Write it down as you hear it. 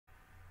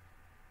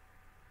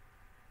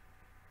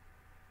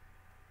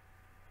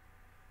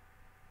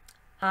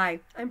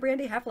Hi, I'm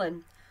Brandy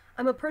Heflin.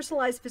 I'm a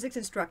personalized physics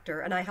instructor,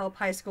 and I help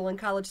high school and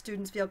college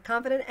students feel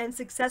confident and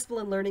successful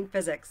in learning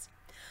physics.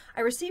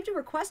 I received a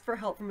request for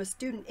help from a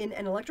student in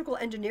an electrical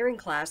engineering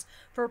class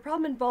for a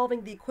problem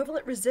involving the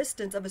equivalent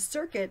resistance of a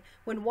circuit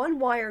when one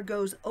wire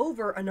goes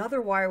over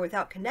another wire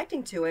without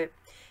connecting to it,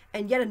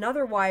 and yet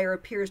another wire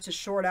appears to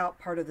short out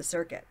part of the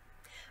circuit.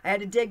 I had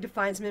to dig to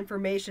find some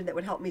information that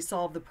would help me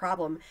solve the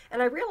problem,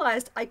 and I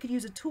realized I could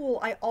use a tool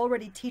I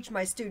already teach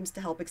my students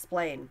to help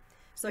explain.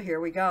 So here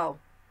we go.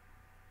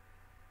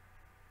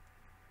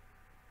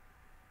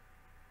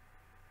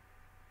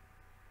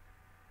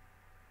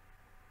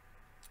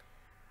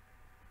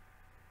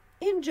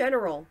 In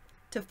general,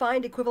 to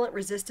find equivalent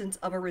resistance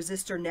of a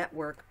resistor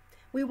network,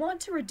 we want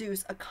to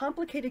reduce a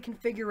complicated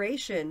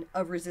configuration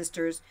of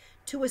resistors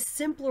to a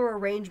simpler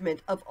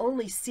arrangement of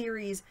only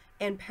series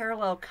and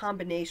parallel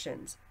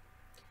combinations.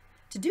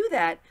 To do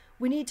that,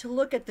 we need to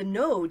look at the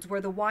nodes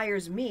where the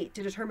wires meet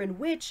to determine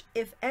which,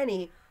 if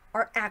any,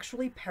 are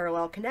actually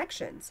parallel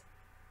connections.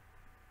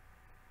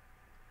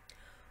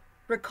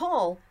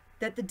 Recall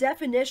that the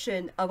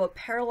definition of a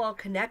parallel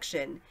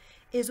connection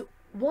is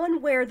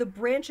one where the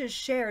branches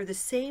share the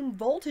same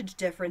voltage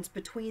difference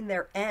between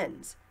their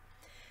ends.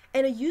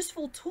 And a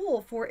useful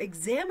tool for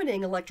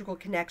examining electrical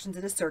connections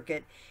in a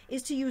circuit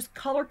is to use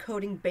color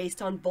coding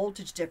based on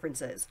voltage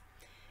differences.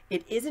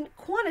 It isn't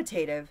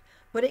quantitative,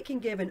 but it can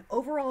give an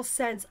overall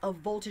sense of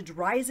voltage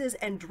rises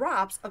and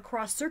drops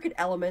across circuit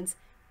elements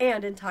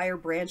and entire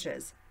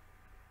branches.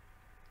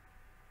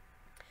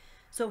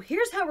 So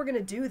here's how we're going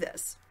to do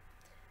this.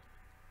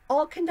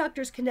 All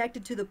conductors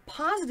connected to the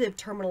positive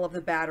terminal of the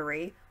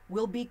battery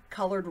will be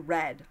colored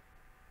red.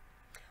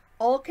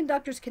 All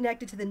conductors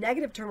connected to the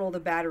negative terminal of the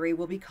battery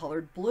will be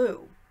colored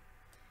blue.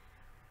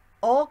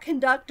 All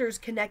conductors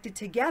connected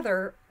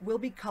together will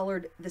be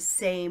colored the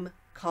same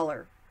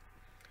color.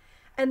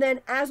 And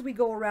then as we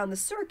go around the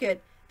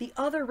circuit, the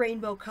other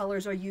rainbow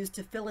colors are used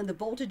to fill in the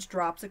voltage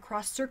drops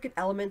across circuit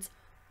elements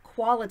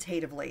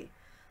qualitatively.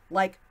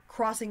 Like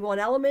crossing one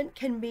element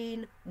can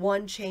mean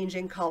one change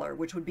in color,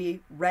 which would be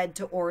red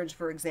to orange,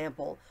 for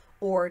example,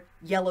 or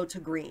yellow to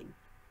green.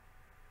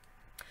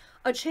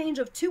 A change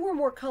of two or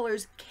more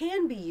colors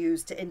can be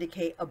used to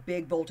indicate a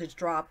big voltage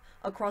drop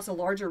across a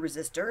larger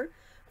resistor.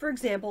 For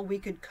example, we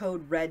could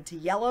code red to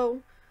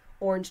yellow,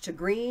 orange to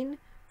green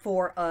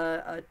for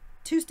a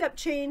two-step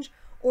change,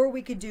 or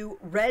we could do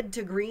red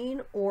to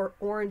green or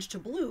orange to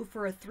blue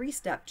for a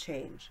three-step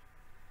change.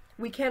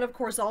 We can, of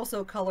course,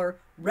 also color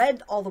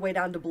red all the way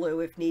down to blue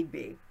if need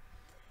be.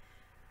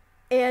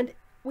 And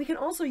we can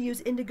also use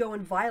indigo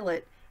and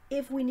violet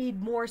if we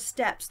need more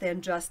steps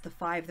than just the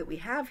 5 that we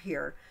have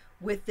here,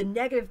 with the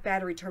negative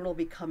battery terminal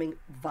becoming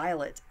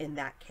violet in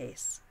that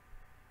case.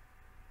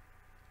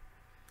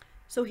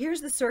 So here's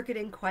the circuit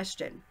in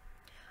question.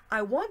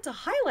 I want to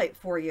highlight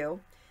for you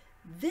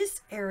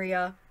this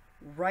area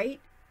right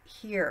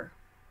here.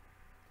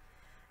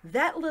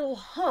 That little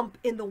hump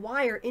in the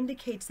wire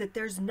indicates that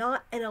there's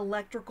not an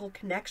electrical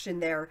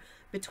connection there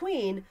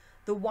between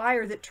the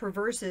wire that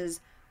traverses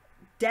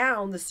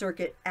down the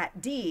circuit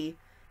at D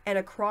and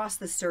across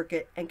the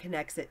circuit and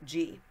connects at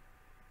G.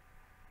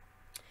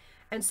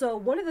 And so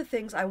one of the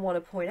things I want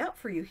to point out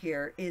for you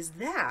here is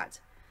that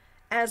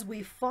as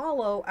we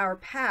follow our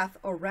path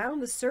around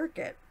the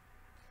circuit,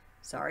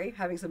 sorry,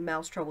 having some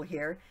mouse trouble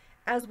here,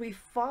 as we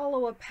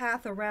follow a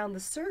path around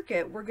the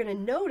circuit, we're going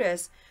to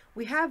notice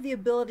we have the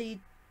ability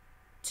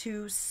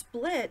to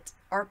split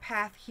our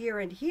path here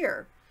and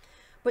here.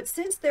 But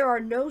since there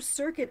are no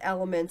circuit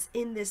elements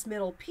in this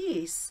middle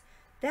piece,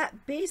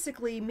 that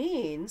basically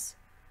means,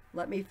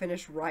 let me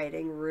finish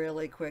writing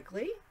really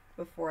quickly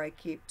before I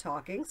keep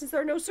talking. Since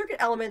there are no circuit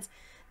elements,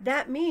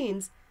 that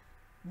means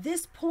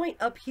this point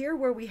up here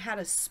where we had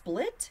a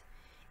split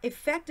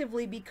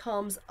effectively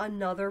becomes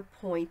another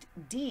point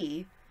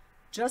D,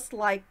 just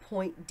like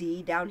point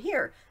D down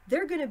here.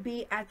 They're going to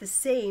be at the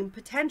same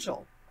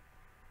potential.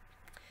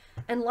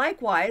 And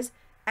likewise,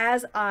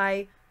 as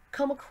I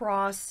come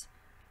across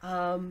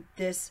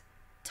this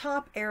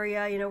top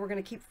area, we're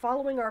going to keep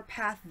following our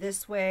path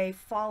this way,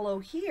 follow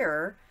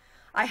here,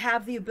 I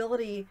have the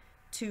ability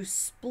to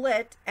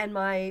split, and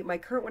my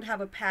current would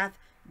have a path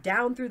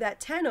down through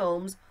that 10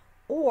 ohms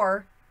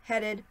or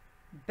headed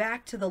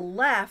back to the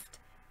left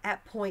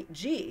at point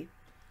G.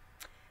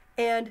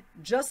 And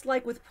just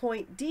like with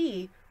point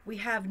D, we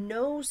have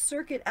no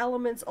circuit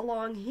elements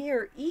along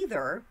here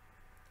either.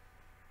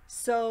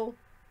 So,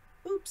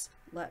 oops,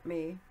 let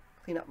me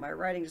clean up my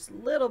writing just a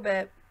little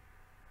bit.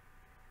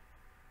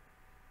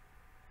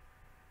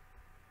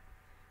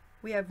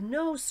 We have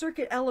no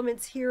circuit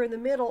elements here in the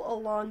middle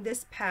along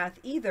this path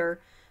either.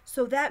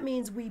 So that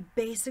means we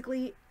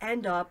basically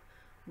end up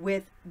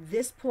with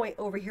this point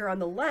over here on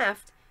the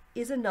left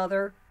is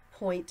another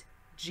point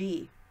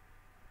G.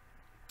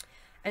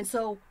 And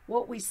so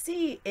what we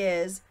see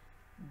is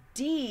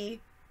D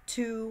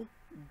to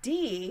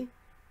D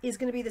is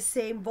going to be the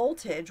same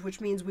voltage, which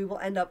means we will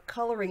end up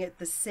coloring it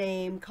the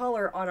same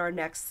color on our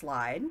next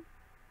slide.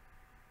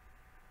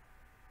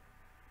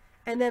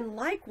 And then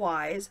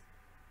likewise,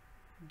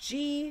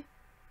 G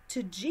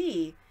to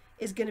G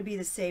is going to be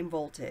the same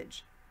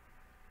voltage.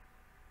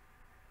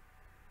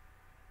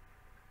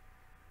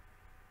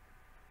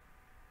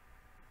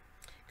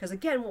 Because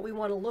again, what we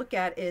want to look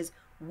at is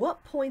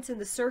what points in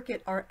the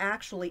circuit are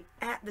actually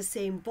at the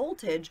same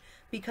voltage,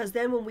 because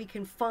then when we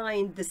can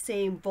find the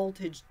same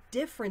voltage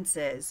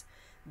differences,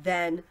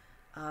 then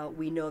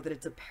we know that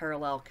it's a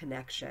parallel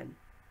connection.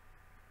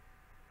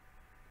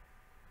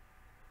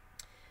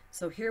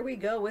 So here we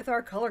go with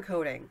our color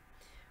coding.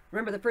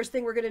 Remember, the first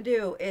thing we're going to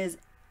do is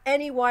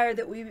any wire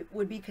that we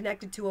would be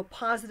connected to a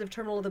positive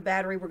terminal of the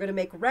battery, we're going to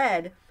make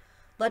red.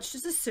 Let's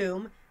just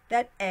assume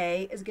that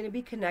A is going to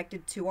be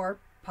connected to our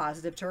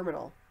positive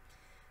terminal.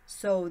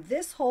 So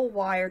this whole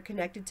wire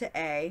connected to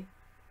A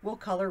will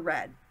color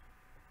red.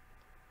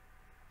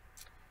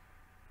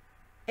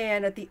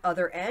 And at the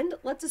other end,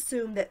 let's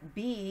assume that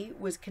B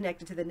was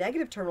connected to the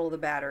negative terminal of the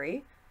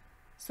battery.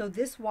 So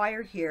this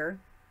wire here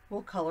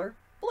will color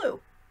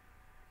blue.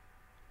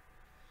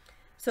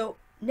 So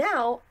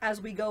now,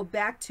 as we go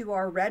back to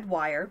our red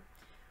wire,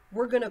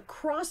 we're going to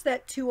cross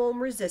that 2 ohm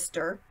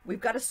resistor. We've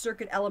got a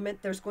circuit element.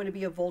 There's going to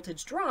be a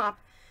voltage drop.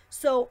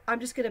 So I'm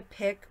just going to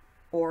pick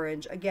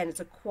orange. Again, it's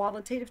a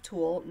qualitative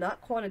tool,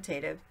 not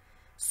quantitative.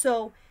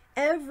 So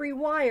every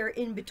wire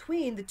in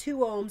between the 2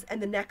 ohms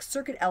and the next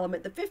circuit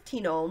element, the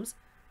 15 ohms,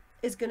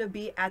 is going to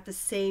be at the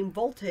same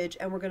voltage,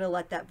 and we're going to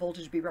let that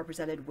voltage be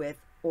represented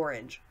with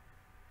orange.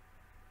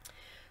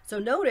 So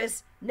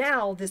notice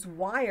now this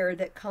wire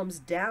that comes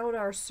down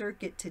our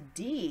circuit to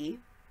D,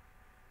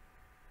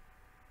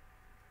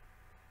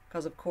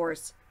 because of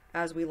course,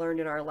 as we learned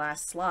in our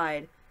last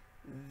slide,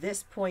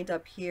 this point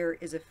up here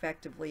is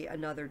effectively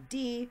another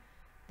D.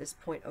 This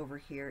point over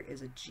here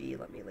is a G.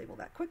 Let me label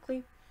that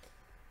quickly.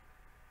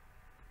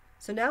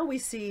 So now we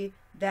see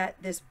that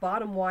this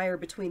bottom wire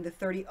between the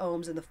 30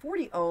 ohms and the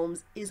 40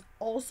 ohms is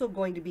also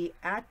going to be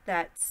at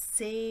that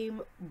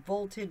same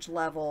voltage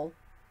level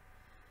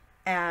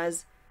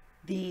as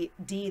the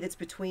D that's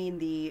between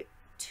the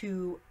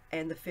 2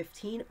 and the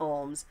 15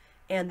 ohms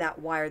and that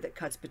wire that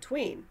cuts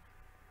between.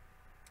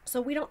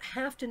 So we don't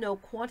have to know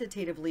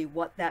quantitatively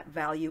what that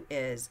value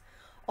is.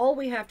 All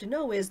we have to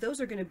know is those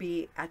are going to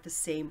be at the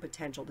same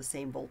potential, the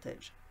same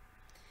voltage.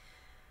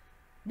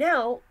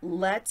 Now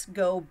let's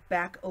go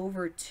back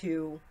over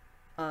to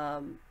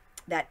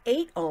that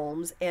 8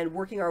 ohms and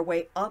working our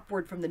way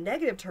upward from the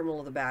negative terminal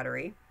of the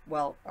battery,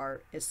 well,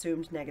 our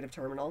assumed negative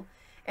terminal.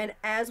 And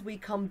as we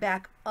come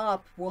back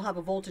up, we'll have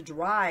a voltage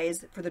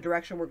rise for the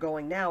direction we're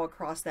going now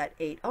across that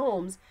 8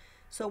 ohms.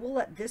 So we'll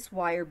let this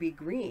wire be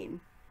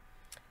green.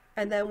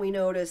 And then we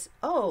notice,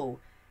 oh,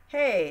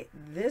 hey,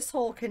 this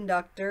whole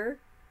conductor,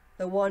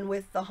 the one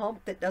with the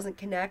hump that doesn't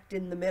connect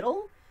in the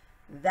middle,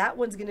 that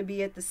one's going to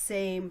be at the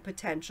same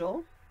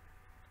potential.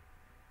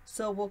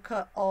 So we'll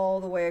cut all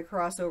the way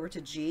across over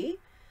to G.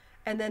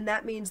 And then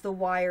that means the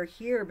wire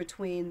here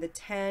between the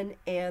 10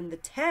 and the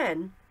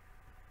 10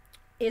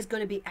 is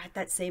going to be at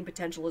that same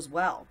potential as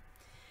well.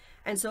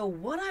 And so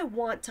what I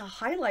want to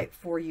highlight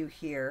for you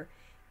here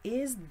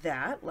is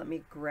that, let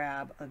me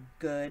grab a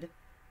good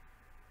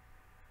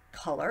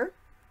color,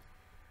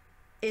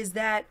 is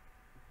that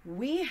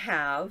we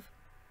have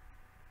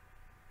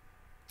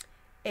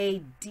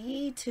a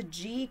D to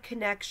G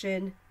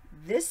connection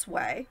this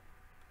way.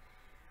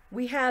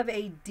 We have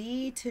a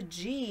D to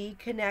G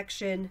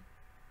connection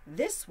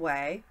this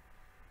way,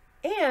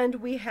 and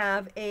we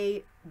have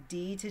a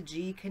D to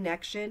G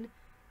connection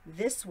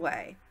this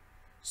way.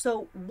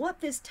 So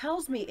what this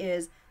tells me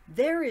is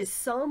there is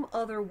some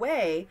other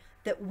way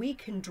that we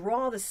can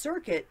draw the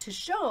circuit to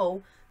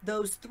show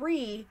those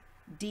 3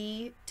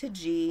 D to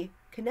G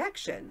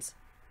connections.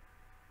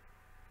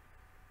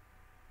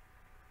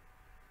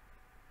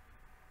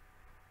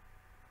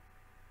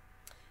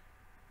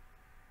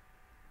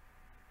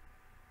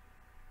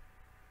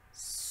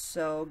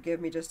 So give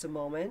me just a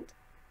moment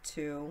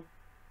to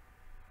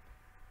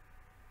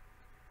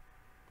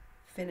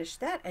finish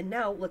that, and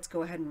now let's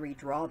go ahead and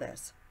redraw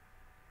this.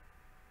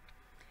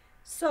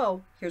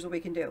 So here's what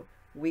we can do.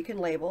 We can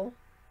label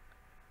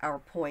our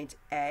point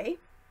A,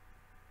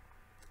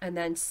 and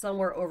then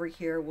somewhere over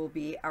here will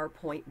be our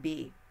point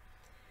B.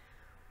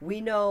 We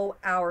know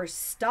our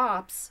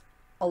stops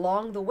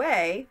along the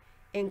way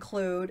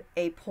include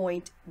a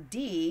point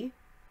D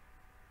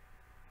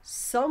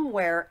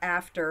somewhere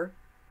after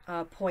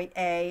point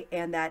A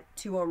and that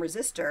 2 ohm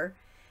resistor,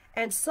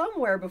 and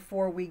somewhere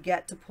before we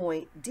get to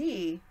point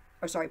B,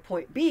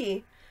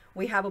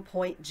 we have a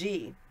point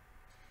G.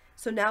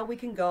 So now we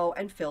can go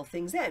and fill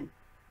things in.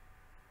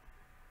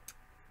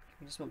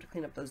 I just want to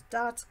clean up those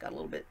dots. Got a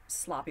little bit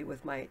sloppy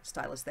with my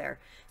stylus there.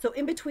 So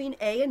in between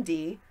A and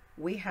D,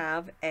 we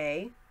have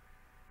a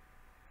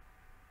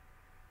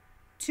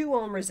 2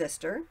 ohm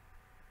resistor.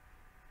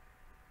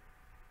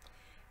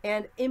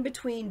 And in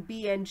between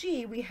B and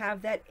G, we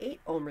have that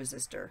 8 ohm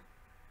resistor.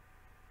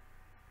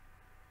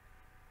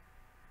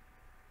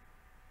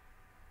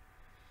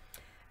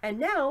 And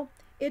now,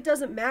 it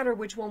doesn't matter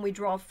which one we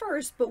draw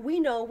first, but we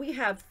know we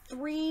have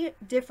 3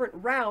 different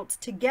routes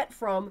to get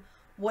from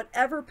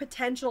whatever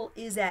potential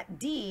is at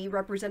D,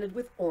 represented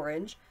with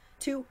orange,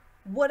 to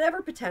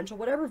whatever potential,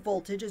 whatever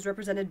voltage is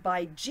represented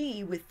by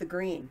G with the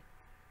green.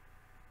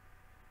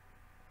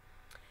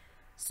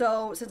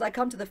 So since I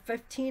come to the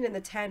 15 and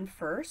the 10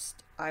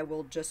 first, I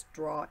will just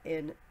draw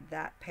in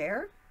that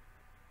pair.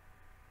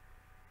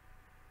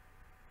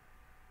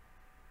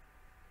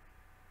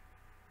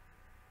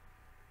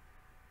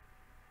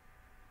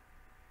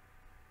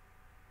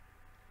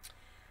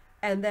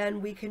 And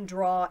then we can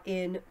draw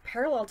in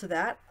parallel to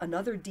that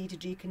another D to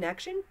G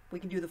connection. We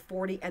can do the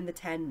 40 and the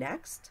 10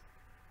 next.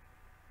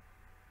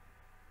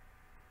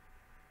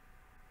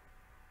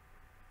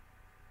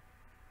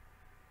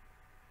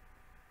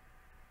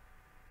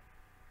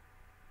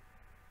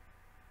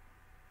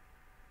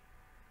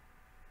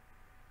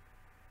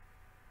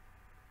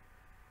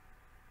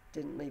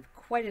 Didn't leave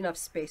quite enough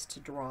space to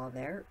draw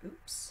there.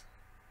 Oops.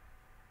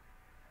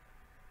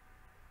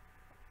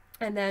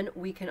 And then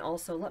we can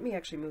also, let me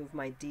actually move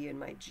my D and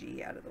my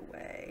G out of the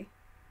way,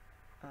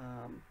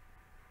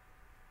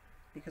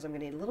 because I'm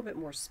going to need a little bit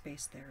more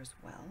space there as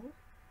well.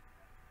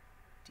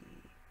 D,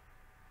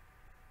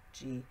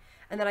 G.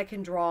 And then I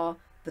can draw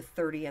the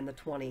 30 and the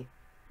 20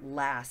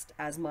 last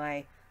as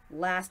my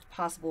last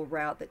possible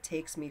route that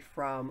takes me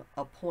from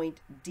a point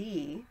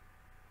D,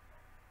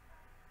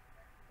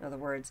 in other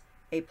words,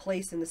 a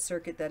place in the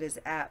circuit that is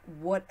at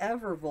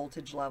whatever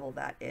voltage level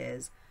that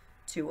is,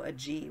 to a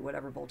G,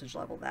 whatever voltage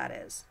level that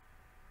is.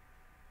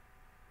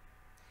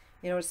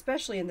 You know,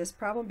 especially in this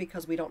problem,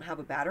 because we don't have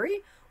a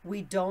battery,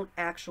 we don't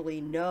actually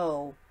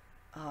know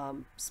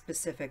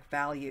specific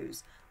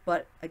values.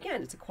 But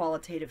again, it's a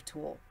qualitative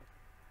tool.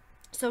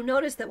 So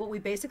notice that what we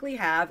basically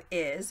have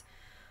is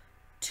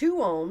 2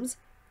 ohms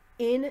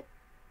in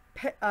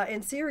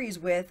series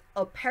with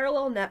a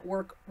parallel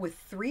network with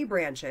 3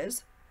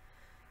 branches,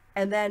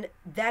 and then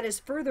that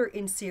is further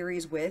in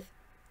series with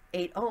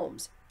 8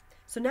 ohms.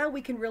 So now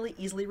we can really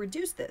easily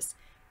reduce this.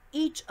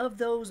 Each of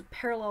those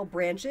parallel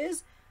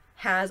branches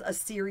has a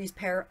series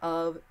pair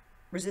of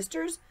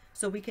resistors,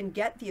 so we can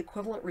get the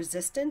equivalent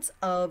resistance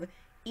of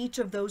each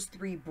of those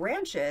 3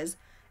 branches,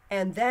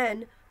 and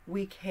then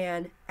we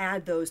can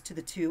add those to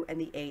the 2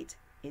 and the 8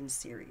 in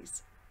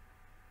series.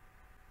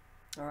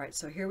 All right,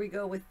 so here we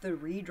go with the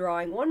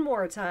redrawing one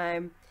more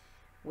time.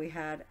 We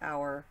had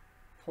our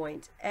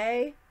point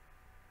A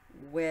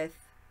with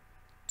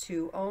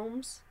 2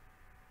 ohms.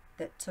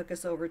 That took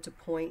us over to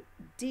point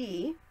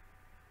D.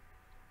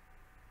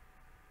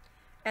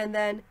 And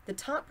then the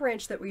top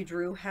branch that we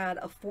drew had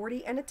a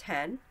 40 and a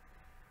 10,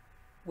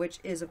 which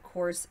is of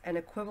course an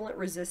equivalent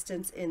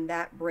resistance in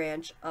that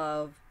branch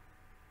of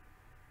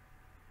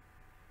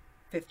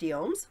 50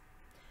 ohms.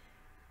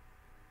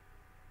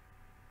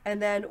 And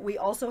then we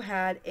also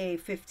had a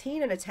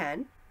 15 and a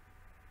 10.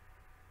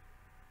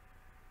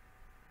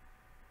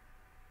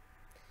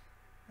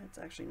 That's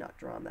actually not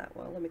drawn that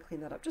well. Let me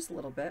clean that up just a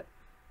little bit.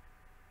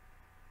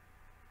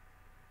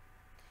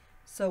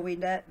 So we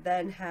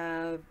then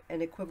have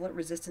an equivalent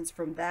resistance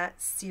from that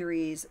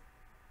series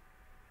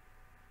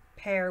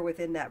pair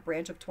within that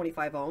branch of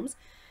 25 ohms.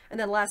 And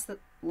then last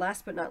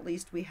but not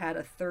least, we had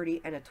a 30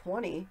 and a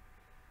 20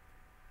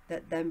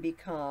 that then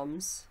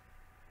becomes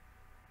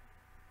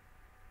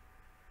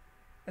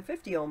a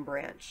 50 ohm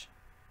branch.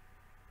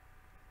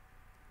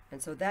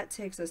 And so that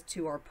takes us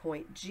to our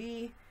point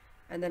G.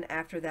 And then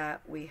after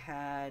that, we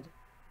had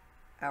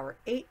our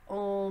 8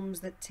 ohms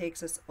that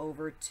takes us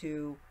over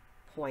to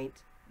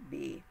point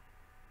B.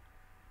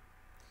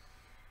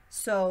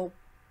 So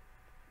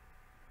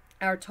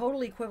our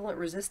total equivalent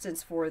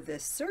resistance for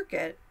this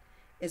circuit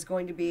is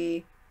going to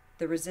be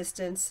the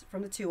resistance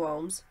from the 2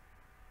 ohms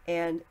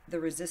and the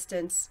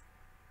resistance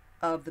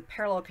of the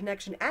parallel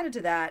connection added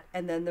to that,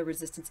 and then the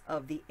resistance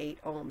of the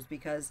 8 ohms,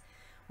 because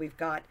we've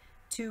got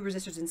 2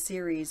 resistors in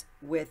series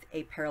with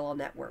a parallel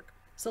network.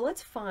 So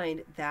let's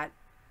find that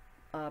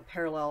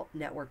parallel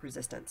network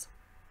resistance.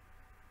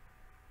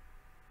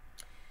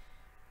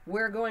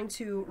 We're going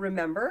to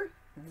remember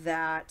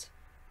that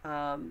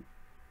 1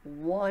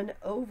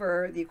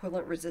 over the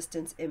equivalent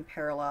resistance in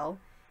parallel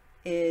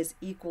is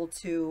equal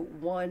to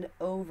 1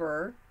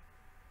 over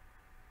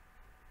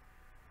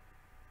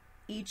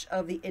each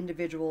of the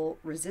individual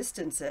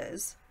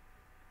resistances.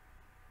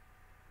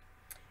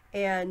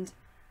 And,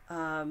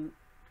 or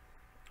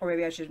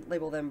maybe I should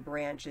label them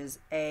branches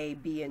A,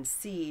 B, and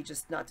C,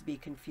 just not to be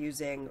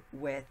confusing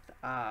with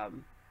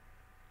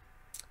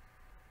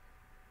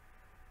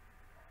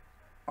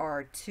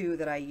R2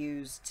 that I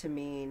use to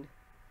mean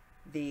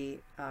the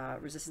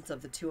resistance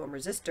of the 2 ohm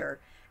resistor.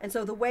 And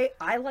so the way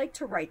I like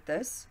to write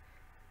this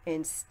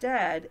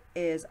instead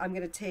is I'm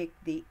going to take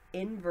the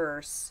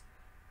inverse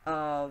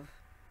of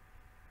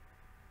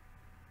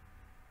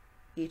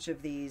each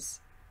of these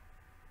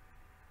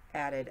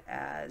added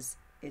as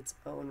its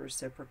own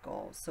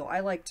reciprocal. So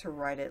I like to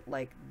write it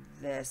like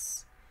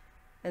this,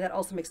 and that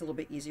also makes it a little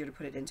bit easier to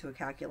put it into a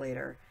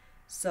calculator.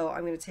 So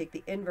I'm going to take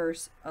the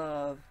inverse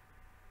of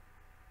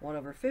 1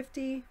 over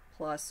 50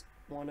 plus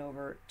 1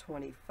 over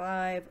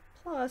 25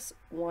 plus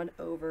 1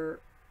 over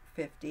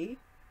 50.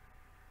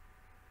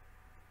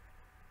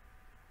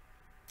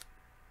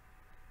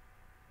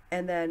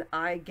 And then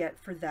I get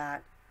for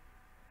that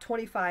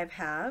 25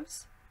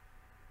 halves,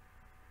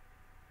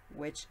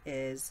 which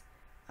is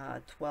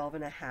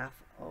 12.5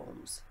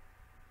 ohms.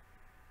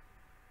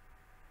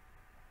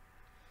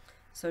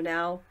 So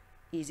now,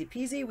 easy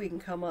peasy, we can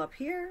come up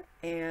here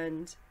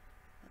and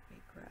let me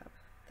grab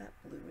that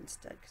blue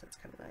instead because that's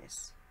kind of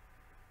nice.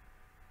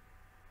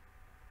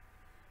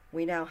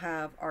 We now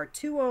have our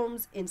 2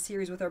 ohms in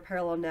series with our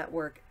parallel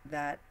network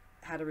that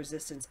had a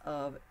resistance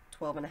of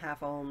 12.5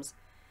 ohms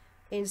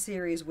in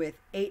series with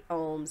 8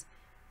 ohms,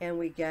 and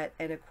we get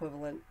an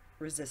equivalent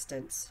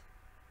resistance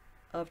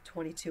of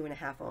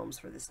 22.5 ohms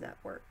for this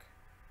network.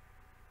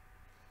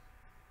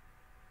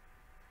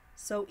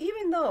 So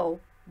even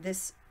though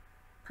this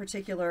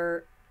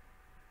particular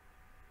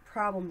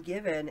problem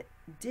given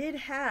did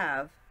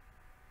have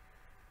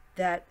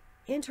that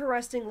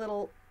interesting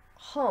little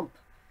hump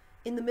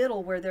in the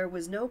middle where there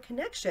was no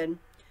connection,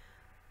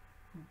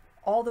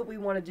 all that we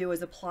want to do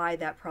is apply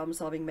that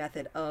problem-solving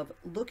method of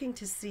looking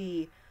to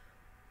see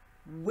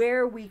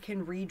where we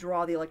can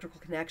redraw the electrical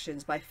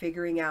connections by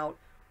figuring out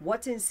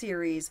what's in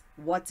series,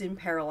 what's in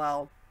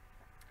parallel,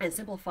 and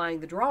simplifying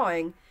the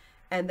drawing,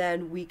 and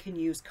then we can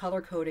use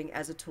color coding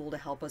as a tool to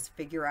help us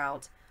figure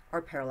out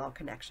our parallel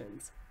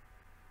connections.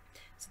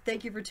 So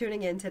thank you for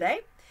tuning in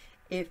today.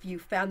 If you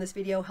found this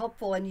video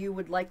helpful and you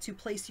would like to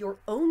place your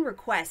own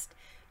request,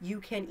 you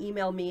can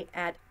email me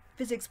at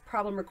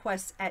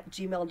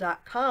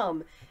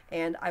physicsproblemrequests@gmail.com,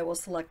 and I will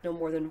select no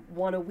more than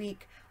one a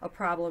week, a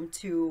problem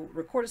to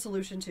record a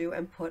solution to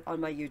and put on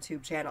my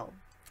YouTube channel.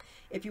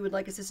 If you would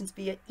like assistance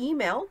via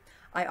email,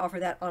 I offer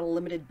that on a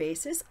limited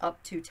basis,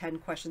 up to 10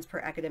 questions per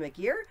academic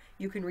year.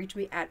 You can reach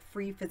me at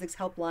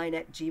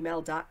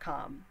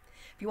freephysicshelpline@gmail.com.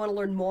 If you want to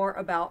learn more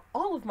about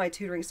all of my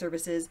tutoring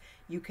services,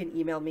 you can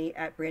email me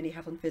at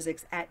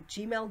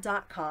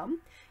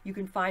brandyheflinphysics@gmail.com. You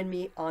can find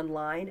me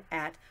online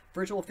at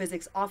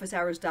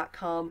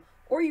virtualphysicsofficehours.com,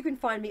 or you can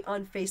find me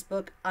on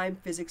Facebook. I'm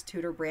Physics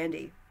Tutor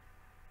Brandy.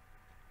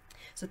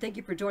 So thank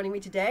you for joining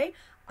me today.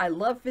 I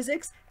love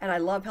physics and I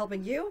love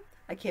helping you.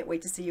 I can't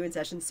wait to see you in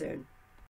session soon.